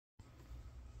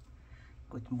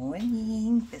Good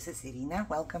morning, this is Irina.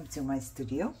 Welcome to my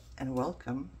studio and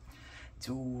welcome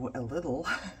to a little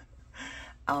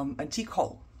antique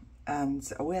haul. And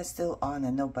we are still on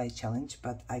a no buy challenge,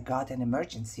 but I got an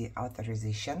emergency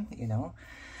authorization, you know,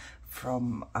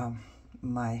 from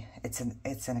it's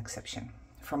an exception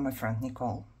from my friend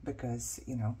Nicole, because,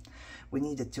 you know, we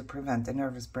needed to prevent a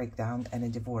nervous breakdown and a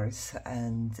divorce,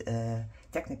 and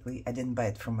technically I didn't buy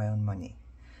it from my own money.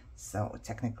 So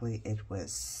technically it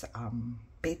was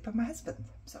paid by my husband.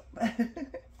 So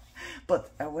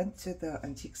but I went to the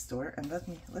antique store, and let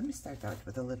me start out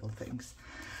with the little things.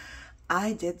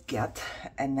 I did get,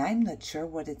 and I'm not sure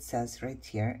what it says right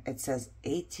here. It says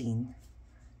 18,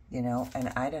 you know,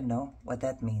 and I don't know what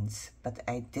that means, but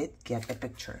I did get a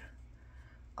picture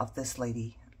of this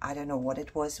lady. I don't know what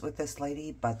it was with this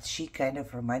lady, but she kind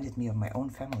of reminded me of my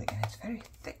own family, and it's very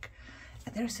thick.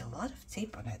 And there's a lot of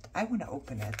tape on it. I want to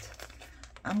open it.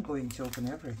 I'm going to open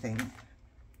everything.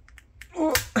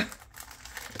 Oh.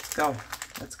 Let's go.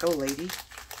 Let's go, lady.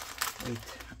 Wait,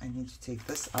 I need to take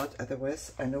this out.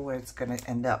 Otherwise, I know where it's going to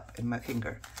end up in my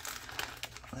finger.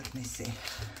 Let me see.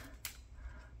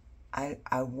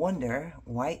 I wonder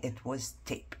why it was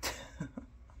taped.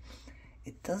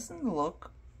 It doesn't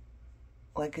look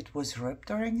like it was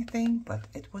ripped or anything, but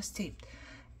it was taped.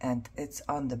 And it's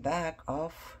on the back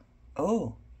of...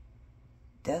 Oh,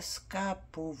 Deska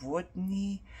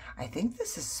Powodni. I think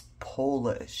this is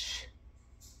Polish.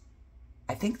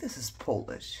 I think this is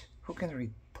Polish. Who can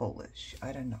read Polish?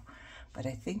 I don't know, but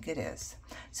I think it is.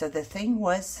 So the thing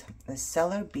was, the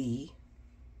seller B.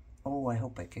 Oh, I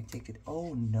hope I can take it.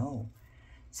 Oh no,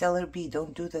 seller B,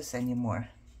 don't do this anymore.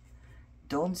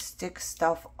 Don't stick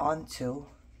stuff onto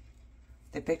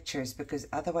the pictures, because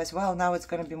otherwise, well, now it's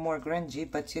going to be more grungy,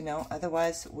 but you know,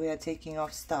 otherwise we are taking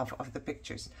off stuff of the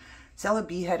pictures. Seller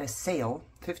B had a sale,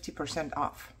 50%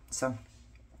 off. So,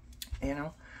 you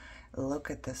know,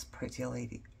 look at this pretty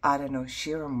lady. I don't know,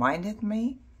 she reminded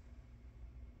me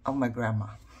of my grandma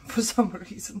for some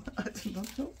reason. I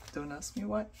don't know, don't ask me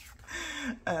why.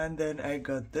 And then I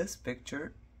got this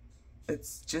picture.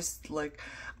 It's just like,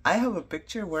 I have a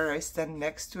picture where I stand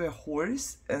next to a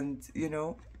horse, and you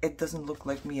know, it doesn't look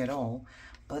like me at all.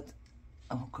 But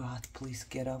oh god, please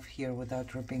get off here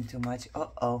without ripping too much.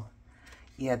 Uh-oh.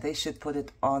 Yeah, they should put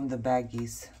it on the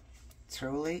baggies.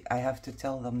 Truly, I have to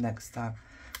tell them next time.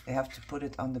 They have to put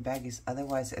it on the baggies,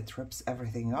 otherwise it rips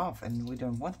everything off, and we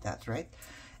don't want that, right?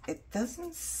 It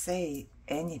doesn't say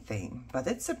anything, but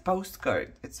it's a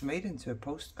postcard. It's made into a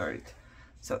postcard.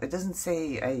 So it doesn't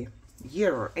say a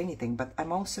year or anything, but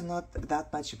I'm also not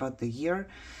that much about the year.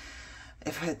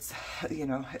 If it's, you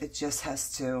know, it just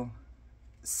has to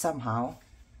somehow,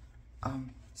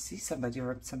 see, somebody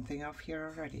ripped something off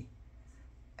here already.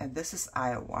 And this is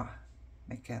Iowa,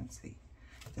 I can't see.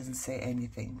 It doesn't say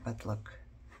anything, but look,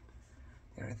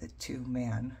 there are the two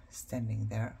men standing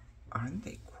there. Aren't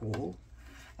they cool?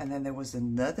 And then there was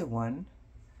another one.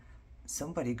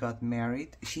 Somebody got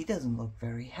married. She doesn't look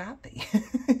very happy.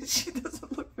 She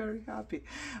doesn't look very happy.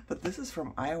 But this is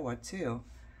from Iowa too.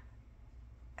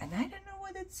 And I don't know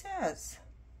what it says.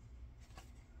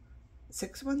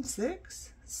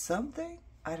 616? Something?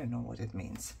 I don't know what it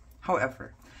means.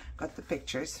 However, got the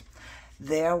pictures.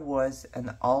 There was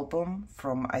an album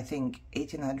from, I think,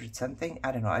 1800 something.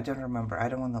 I don't know. I don't remember. I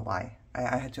don't want to lie.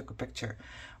 I took a picture.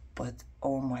 But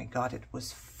oh my god, it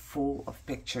was full of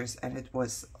pictures, and it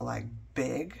was like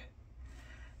big.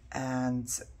 And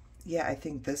yeah, I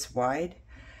think this wide.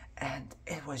 And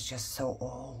it was just so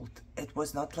old. It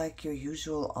was not like your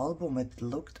usual album. It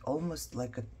looked almost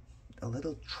like a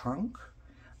little trunk.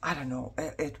 I don't know.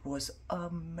 It was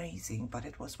amazing, but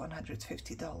it was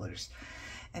 $150.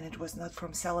 And it was not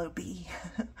from seller B.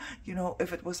 You know,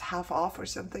 if it was half off or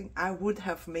something, I would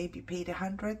have maybe paid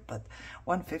 $100, but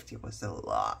 $150 was a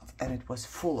lot. And it was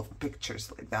full of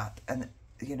pictures like that. And,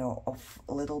 you know, of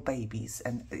little babies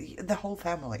and the whole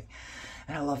family.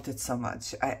 And I loved it so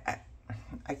much.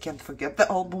 I can't forget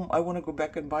the album. I want to go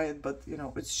back and buy it, but you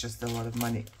know, it's just a lot of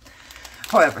money.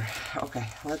 However, okay,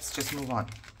 let's just move on.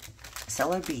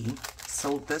 Seller B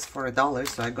sold this for $1,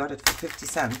 so I got it for 50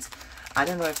 cents. I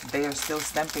don't know if they are still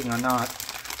stamping or not.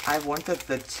 I wanted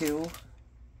the two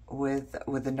with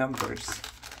the numbers.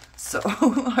 So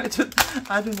I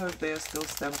don't know if they are still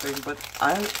stamping, but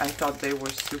I thought they were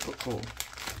super cool.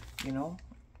 You know?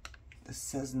 This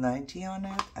says 90 on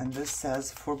it, and this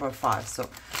says 4x5. So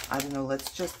I don't know.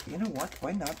 Let's just, you know what?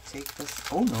 Why not take this?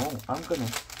 Oh no, I'm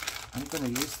gonna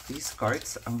use these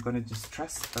cards. I'm gonna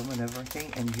distress them and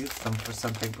everything, and use them for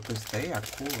something, because they are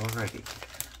cool already.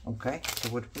 Okay. So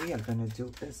what we are gonna do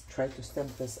is try to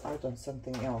stamp this out on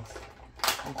something else.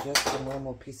 just a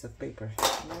normal piece of paper.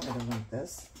 No, I don't want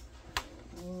this.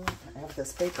 I have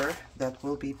this paper that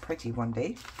will be pretty one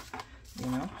day,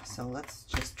 you know, so let's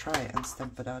just try and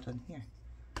stamp it out on here.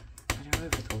 I don't know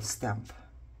if it will stamp.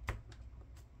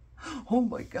 Oh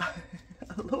my god,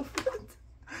 I love it.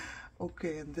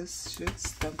 Okay, and this should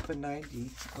stamp a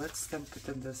 90. Let's stamp it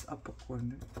in this upper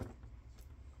corner.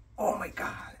 Oh my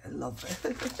god, I love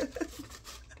it.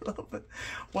 I love it.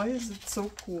 Why is it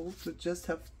so cool to just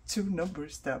have 2 number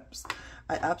stamps?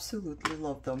 I absolutely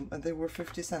love them, and they were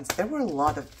 50 cents. There were a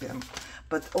lot of them,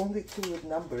 but only 2 with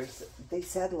numbers. They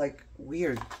said like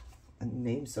weird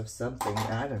names of something,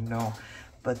 I don't know,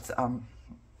 but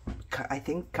I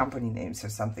think company names or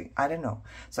something, I don't know.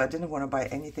 So I didn't want to buy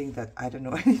anything that I don't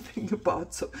know anything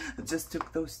about, so I just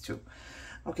took those 2.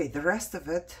 Okay, the rest of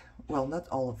it, well, not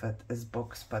all of it is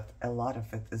books, but a lot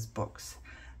of it is books.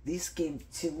 These came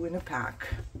 2 in a pack,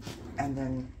 and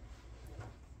then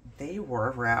they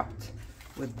were wrapped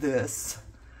with this,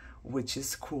 which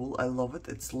is cool. I love it.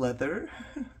 It's leather.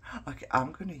 Okay,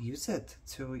 I'm gonna use it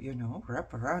to, you know,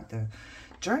 wrap around the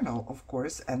journal, of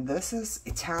course. And this is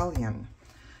Italian,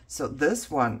 so this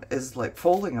one is like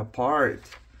falling apart.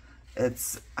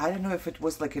 It's, I don't know if it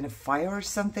was like in a fire or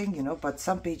something, you know, but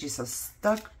some pages are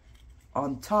stuck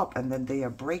on top and then they are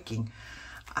breaking.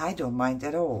 I don't mind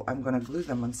at all. I'm gonna glue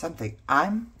them on something.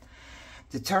 I'm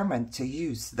determined to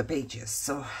use the pages.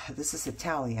 So this is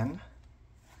Italian,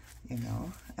 you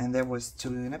know, and there was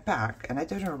 2 in a pack, and I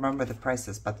don't remember the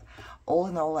prices, but all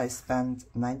in all I spent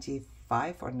 $95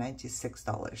 or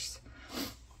 $96.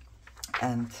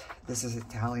 And this is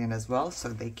Italian as well, so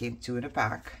they came 2 in a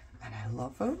pack, and I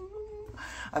love them.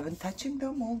 I've been touching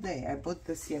them all day. I bought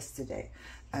this yesterday,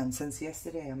 and since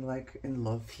yesterday I'm like in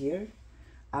love here.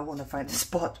 I want to find a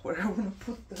spot where I want to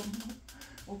put them.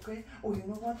 Okay. Oh, you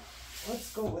know what?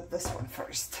 Let's go with this one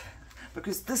first,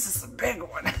 because this is a big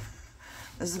one.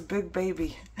 This is a big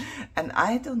baby, and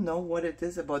I don't know what it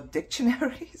is about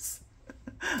dictionaries.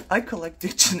 I collect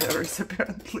dictionaries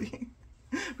apparently,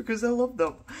 because I love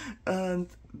them. And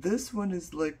this one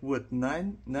is like what,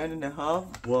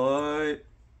 9.5 by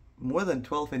more than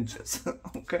 12 inches.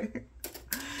 Okay.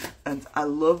 And I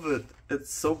love it.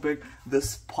 It's so big. The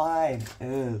spine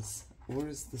is, where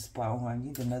is the spine? Oh, I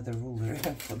need another ruler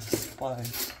for the spine.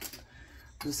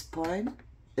 The spine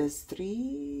is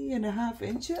 3.5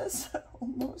 inches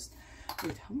almost.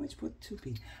 Wait, how much would 2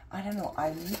 be? I don't know.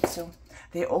 I need to.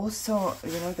 They also,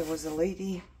 you know, there was a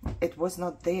lady, it was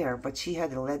not there, but she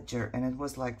had a ledger and it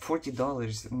was like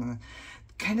 $40. And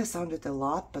kind of sounded a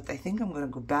lot, but I think I'm going to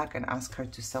go back and ask her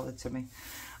to sell it to me.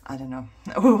 I don't know.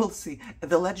 We will see.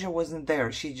 The ledger wasn't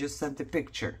there. She just sent a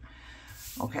picture.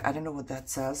 Okay, I don't know what that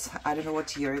says. I don't know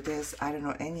what year it is. I don't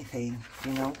know anything,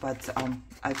 you know, but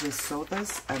I just saw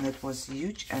this and it was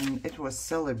huge, and it was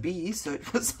seller B, so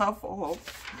it was half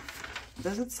off.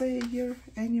 Does it say a year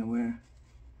anywhere?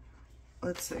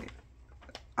 Let's see.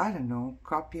 I don't know.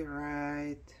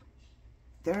 Copyright.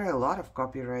 There are a lot of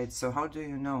copyrights, so how do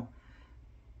you know?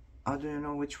 How do you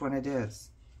know which one it is?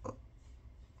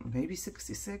 Maybe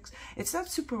 66. It's not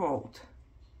super old.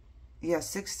 Yeah,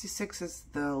 66 is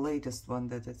the latest one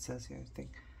that it says here, I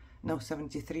think. No,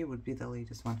 73 would be the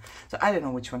latest one. So I don't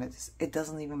know which one it is. It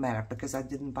doesn't even matter, because I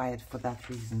didn't buy it for that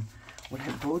reason. What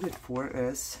I bought it for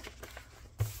is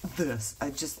this.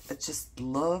 I just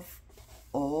love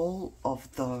all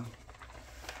of the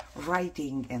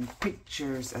writing and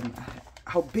pictures and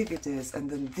how big it is. And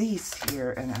then these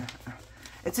here, and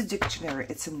it's a dictionary.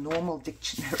 It's a normal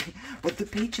dictionary, but the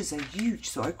pages are huge,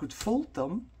 so I could fold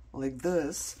them like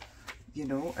this, you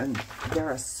know, and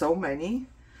there are so many.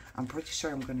 I'm pretty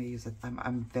sure I'm going to use it.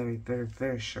 I'm very, very,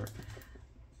 very sure.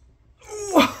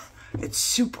 Ooh, it's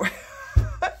super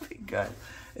heavy, guys.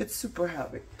 It's super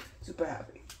heavy. Super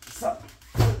heavy. So,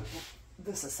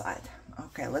 this aside.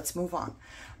 Okay, let's move on.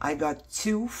 I got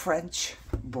 2 French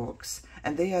books,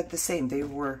 and they are the same. They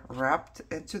were wrapped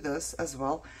into this as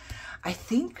well. I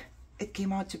think it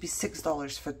came out to be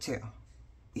 $6 for 2.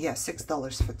 Yeah,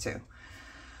 $6 for 2.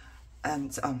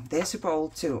 And they're super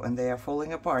old too, and they are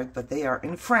falling apart, but they are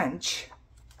in French.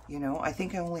 You know, I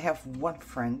think I only have 1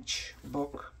 French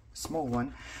book, small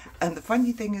one. And the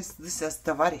funny thing is, this says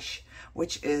Tavarish,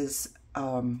 which is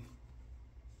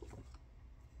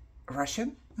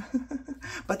Russian.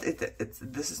 But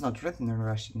this is not written in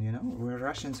Russian, you know. We're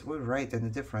Russians, we write in a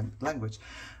different language.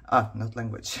 Not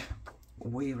language.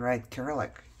 We write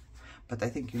Cyrillic. But I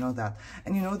think you know that.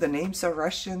 And you know, the names are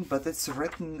Russian, but it's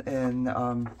written in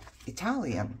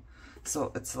Italian.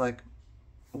 So it's like,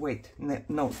 wait,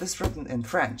 no, this is written in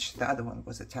French. The other one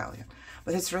was Italian,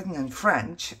 but it's written in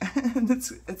French, and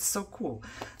it's so cool.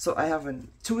 So I have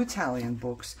 2 Italian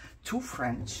books, 2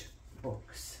 French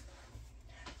books,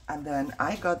 and then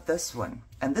I got this one,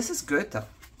 and this is Goethe.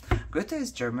 Goethe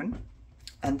is German,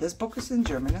 and this book is in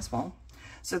German as well.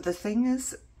 So the thing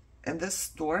is, in this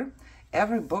store,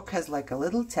 every book has like a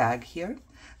little tag here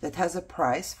that has a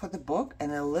price for the book,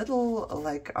 and a little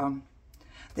like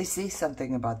they say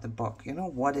something about the book, you know,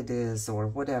 what it is or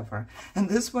whatever. And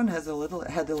this one had a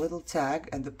little tag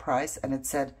and the price, and it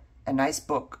said a nice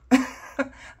book.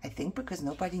 I think because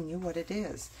nobody knew what it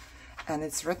is. And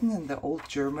it's written in the old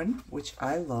German, which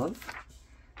I love.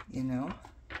 You know,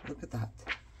 look at that.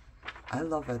 I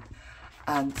love it.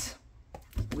 And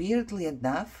weirdly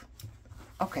enough,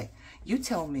 okay, you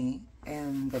tell me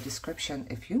in the description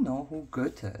if you know who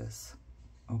Goethe is.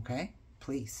 Okay,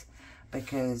 please.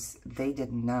 Because they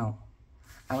didn't know.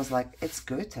 I was like, it's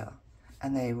Goethe.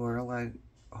 And they were like,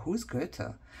 who's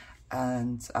Goethe?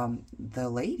 And the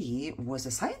lady was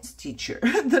a science teacher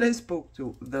that I spoke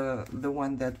to, the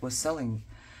one that was selling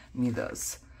me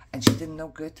this. And she didn't know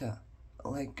Goethe.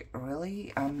 Like,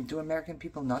 really? Do American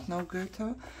people not know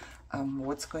Goethe?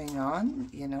 What's going on?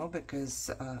 You know, because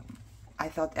I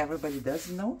thought everybody does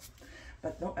know.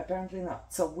 But no, apparently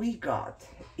not. So we got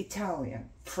Italian,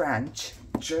 French,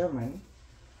 German.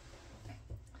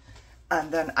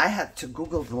 And then I had to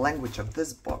Google the language of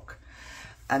this book.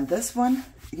 And this one,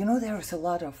 you know, there's a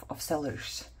lot of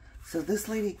sellers. So this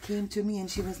lady came to me and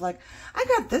she was like, I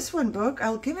got this one book.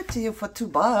 I'll give it to you for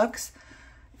 $2.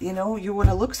 You know, you want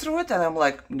to look through it? And I'm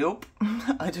like, nope,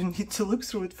 I don't need to look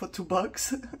through it for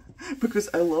 $2 because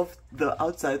I love the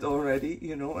outside already,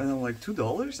 you know, and I'm like,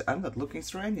 $2? I'm not looking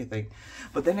through anything.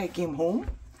 But then I came home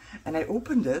and I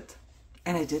opened it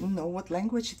and I didn't know what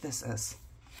language this is.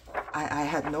 I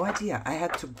had no idea. I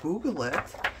had to Google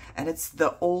it, and it's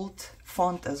the old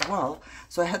font as well.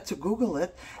 So I had to Google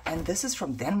it, and this is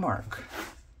from Denmark,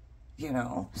 you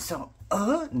know. So,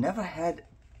 never had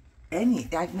any,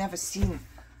 I've never seen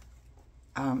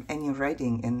any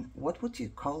writing in, what would you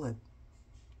call it?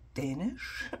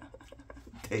 Danish?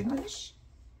 Danish?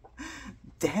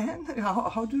 Dan?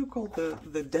 How do you call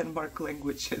the Denmark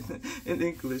language in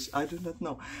English? I do not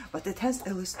know. But it has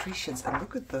illustrations, and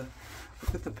look at the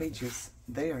pages.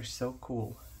 They are so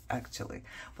cool, actually.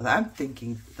 But I'm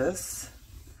thinking this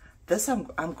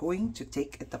I'm going to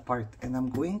take it apart, and I'm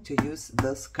going to use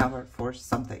this cover for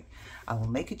something. I will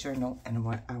make a journal, and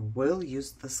I will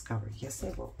use this cover. Yes, I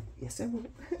will. Yes, I will.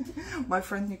 My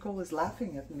friend Nicole is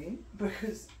laughing at me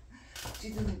because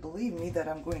she didn't believe me that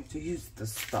I'm going to use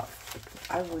this stuff.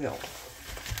 I will.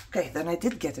 Okay, then I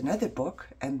did get another book,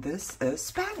 and this is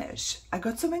Spanish. I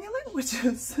got so many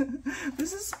languages.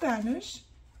 This is Spanish,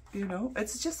 you know.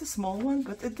 It's just a small one,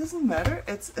 but it doesn't matter.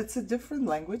 It's a different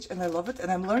language, and I love it.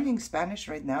 And I'm learning Spanish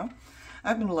right now.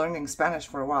 I've been learning Spanish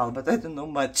for a while, but I don't know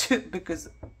much because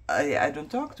I don't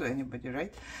talk to anybody,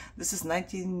 right? This is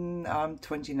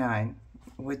 1929,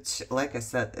 which, like I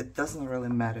said, it doesn't really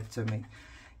matter to me.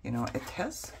 You know, it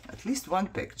has at least one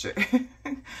picture.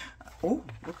 Oh,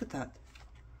 look at that.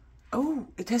 Oh,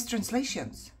 it has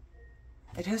translations.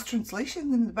 It has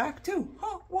translation in the back too.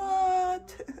 Oh,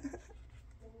 what?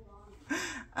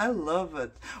 I love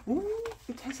it. Ooh,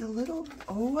 it has a little,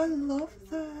 oh, I love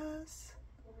this.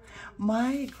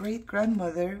 My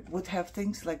great-grandmother would have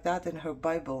things like that in her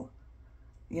Bible.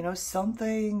 You know,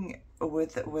 something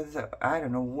with I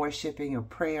don't know, worshiping or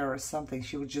prayer or something.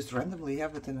 She would just randomly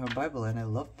have it in her Bible, and I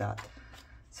love that.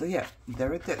 So yeah,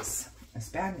 there it is. A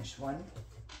Spanish one.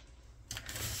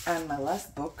 And my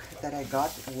last book that I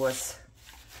got was,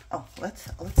 oh, let's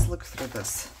look through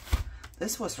this.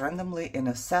 This was randomly in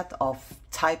a set of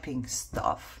typing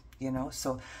stuff, you know.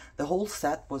 So the whole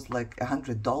set was like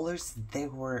 $100. They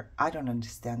were, I don't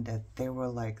understand that. They were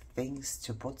like things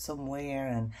to put somewhere,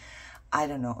 and I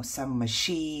don't know, some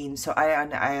machine. So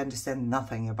I understand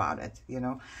nothing about it, you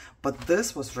know. But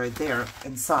this was right there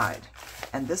inside.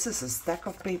 And this is a stack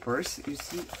of papers. You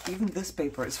see, even this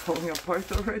paper is falling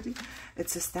apart already.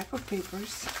 It's a stack of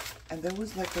papers. And there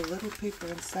was like a little paper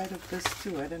inside of this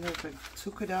too. I don't know if I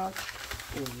took it out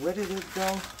or where did it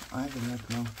go. I do not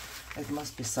know. It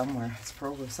must be somewhere. It's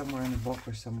probably somewhere in a book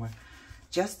or somewhere.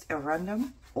 Just a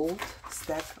random old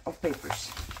stack of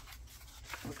papers.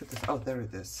 Look at this. Oh, there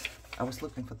it is. I was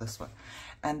looking for this one.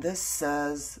 And this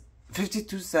says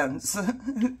 52 cents.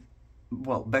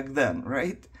 Well, back then,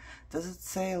 right? Does it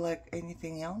say like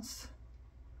anything else?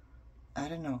 I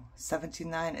don't know.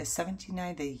 79 is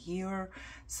 79 the year.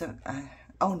 So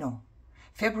oh no,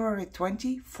 February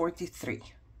 2043.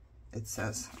 it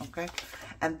says, okay?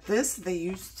 And this they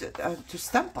used to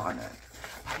stamp on it,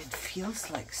 but it feels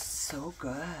like so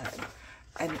good,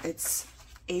 and it's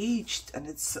aged, and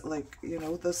it's like, you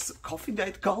know, this coffee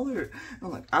dyed color.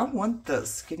 I'm like, I want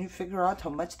this. Can you figure out how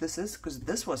much this is? Because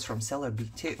this was from Seller B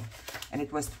too, and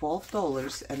it was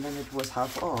 $12, and then it was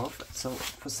half off, so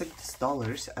for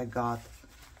 $6 I got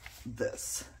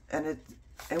this, and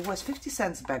it was 50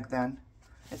 cents back then.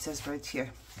 It says right here,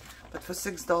 but for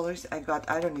 $6 I got,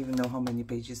 I don't even know how many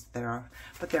pages there are,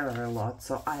 but there are a lot,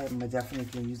 so I am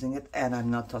definitely using it, and I'm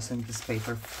not tossing this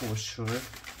paper for sure.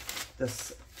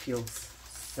 This feels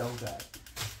so good.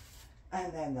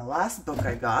 And then the last book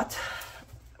I got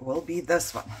will be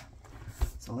this one.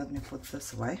 So let me put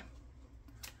this away.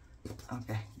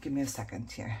 Okay, give me a second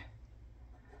here,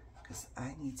 because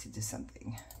I need to do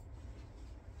something.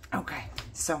 Okay,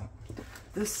 so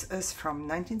this is from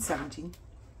 1917,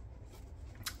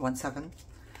 17,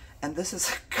 and this is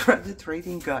a credit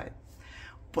rating guide,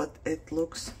 but it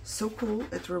looks so cool.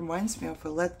 It reminds me of a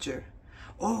ledger.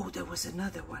 Oh, there was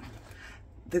another one.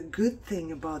 The good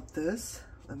thing about this,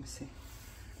 let me see,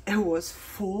 it was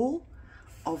full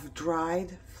of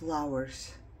dried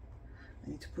flowers.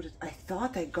 I need to put it, I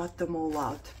thought I got them all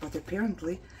out, but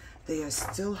apparently they are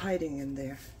still hiding in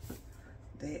there.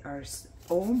 They are,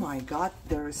 oh my God,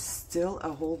 there is still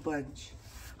a whole bunch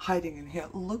hiding in here.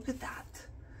 Look at that.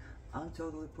 I'm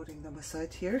totally putting them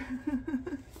aside here.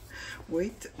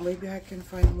 Wait, maybe I can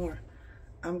find more.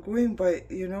 I'm going by,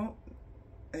 you know,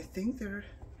 I think there's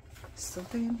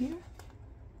something in here.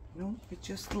 No, it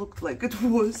just looked like it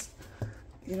was.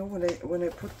 You know, when I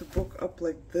put the book up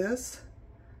like this,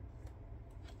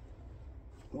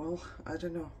 well, I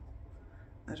don't know.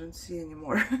 I don't see any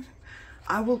more.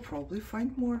 I will probably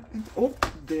find more. And oh,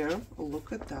 there,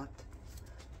 look at that.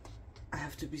 I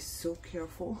have to be so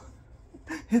careful.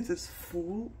 It is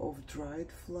full of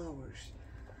dried flowers.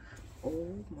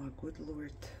 Oh my good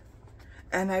Lord.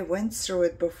 And I went through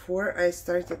it before I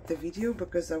started the video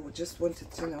because I just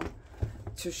wanted to know,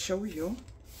 to show you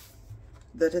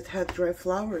that it had dry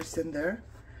flowers in there.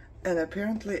 And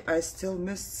apparently I still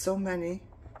missed so many.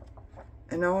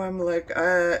 And now I'm like,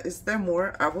 is there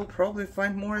more? I will probably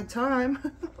find more in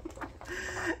time.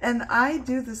 And I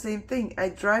do the same thing. I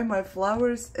dry my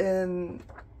flowers in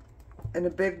a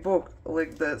big book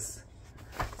like this.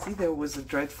 See, there was a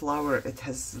dried flower. It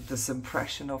has this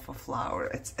impression of a flower.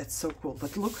 It's so cool.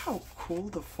 But look how cool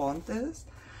the font is.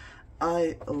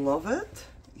 I love it.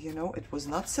 You know, it was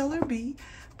not Seller B,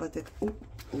 but it, oh,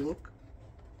 look.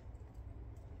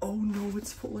 Oh no,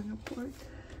 it's falling apart.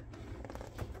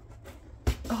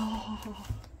 Oh,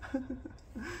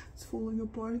 it's falling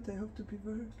apart. I have to be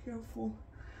very careful.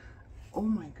 Oh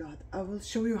my God. I will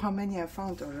show you how many I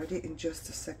found already in just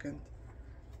a second.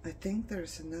 I think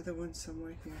there's another one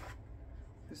somewhere here,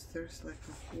 because there's like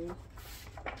a whole,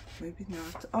 maybe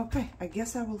not. Okay, I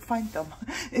guess I will find them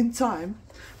in time.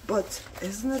 But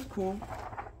isn't it cool?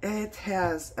 It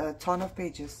has a ton of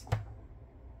pages.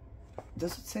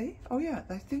 Does it say? Oh yeah,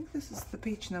 I think this is the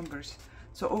page numbers.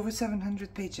 So over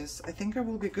 700 pages. I think I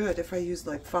will be good if I use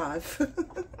like 5.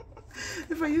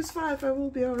 If I use 5, I will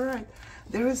be all right.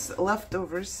 There is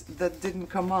leftovers that didn't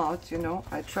come out, you know.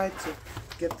 I tried to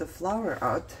get the flower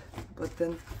out, but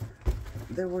then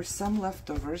there were some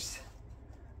leftovers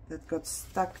that got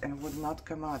stuck and would not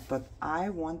come out. But I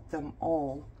want them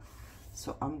all,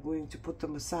 so I'm going to put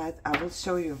them aside. I will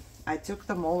show you. I took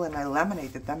them all and I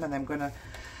laminated them, and I'm gonna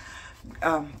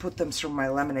put them through my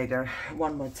laminator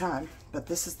one more time. But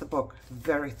this is the book,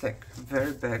 very thick,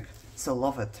 very big, so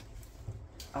love it.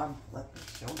 Let me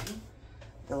show you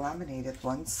the laminated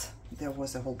ones. There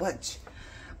was a whole bunch.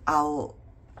 I'll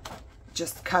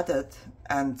just cut it,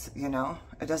 and you know,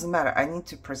 it doesn't matter. I need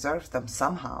to preserve them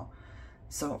somehow.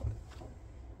 So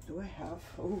do I have,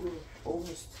 oh,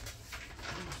 almost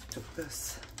took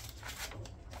this.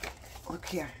 Look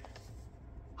here,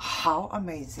 how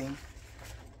amazing.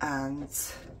 And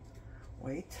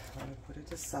wait, let me put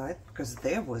it aside, because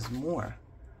there was more.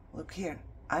 Look here.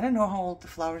 I don't know how old the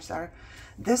flowers are.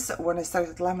 This, when I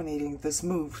started laminating, this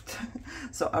moved.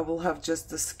 So I will have just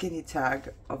the skinny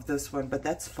tag of this one, but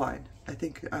that's fine. I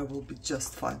think I will be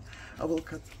just fine. I will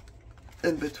cut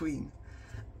in between.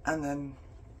 And then,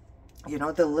 you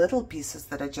know, the little pieces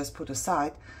that I just put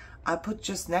aside, I put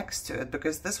just next to it,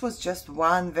 because this was just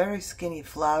one very skinny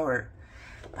flower.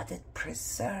 But it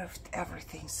preserved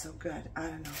everything so good. I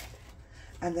don't know.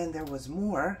 And then there was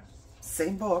more.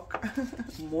 Same book.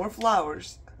 More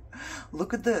flowers.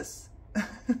 Look at this.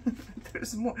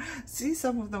 There's more. See,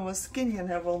 some of them are skinny and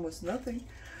have almost nothing.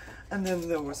 And then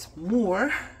there was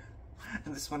more.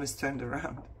 And this one is turned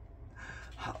around.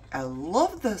 I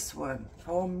love this one.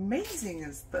 How amazing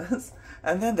is this?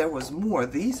 And then there was more.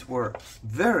 These were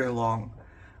very long.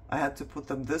 I had to put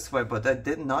them this way, but I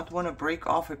did not want to break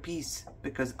off a piece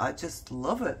because I just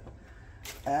love it.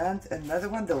 And another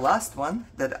one, the last one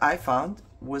that I found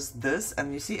was this.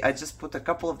 And you see, I just put a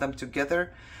couple of them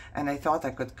together and I thought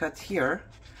I could cut here,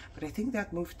 but I think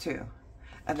that moved too.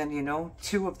 And then, you know,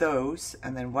 2 of those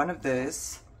and then 1 of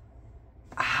this.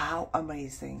 How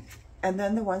amazing. And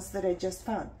then the ones that I just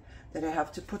found that I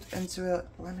have to put into a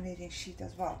laminating sheet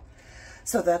as well.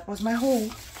 So that was my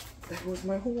haul. That was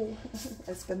my haul.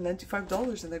 I spent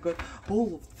 $95 and I got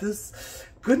all of this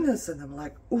goodness. And I'm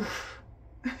like, oof.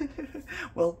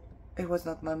 Well, it was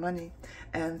not my money.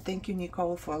 And thank you,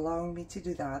 Nicole, for allowing me to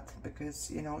do that. Because,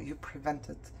 you know, you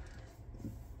prevented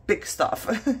big stuff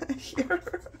here.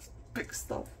 Big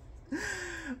stuff.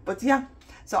 But yeah.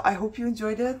 So I hope you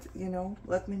enjoyed it. You know,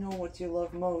 let me know what you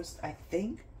love most. I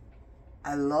think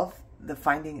I love the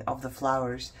finding of the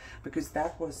flowers because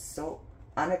that was so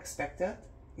unexpected,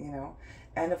 you know,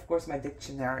 and of course my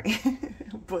dictionary.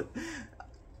 But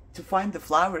to find the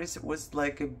flowers was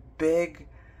like a big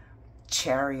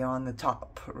cherry on the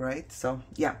top, right? So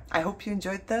yeah, I hope you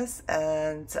enjoyed this,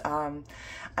 and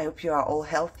I hope you are all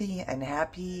healthy and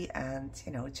happy and,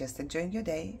 you know, just enjoying your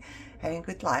day, having a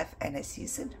good life, and I see you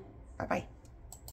soon. Bye bye.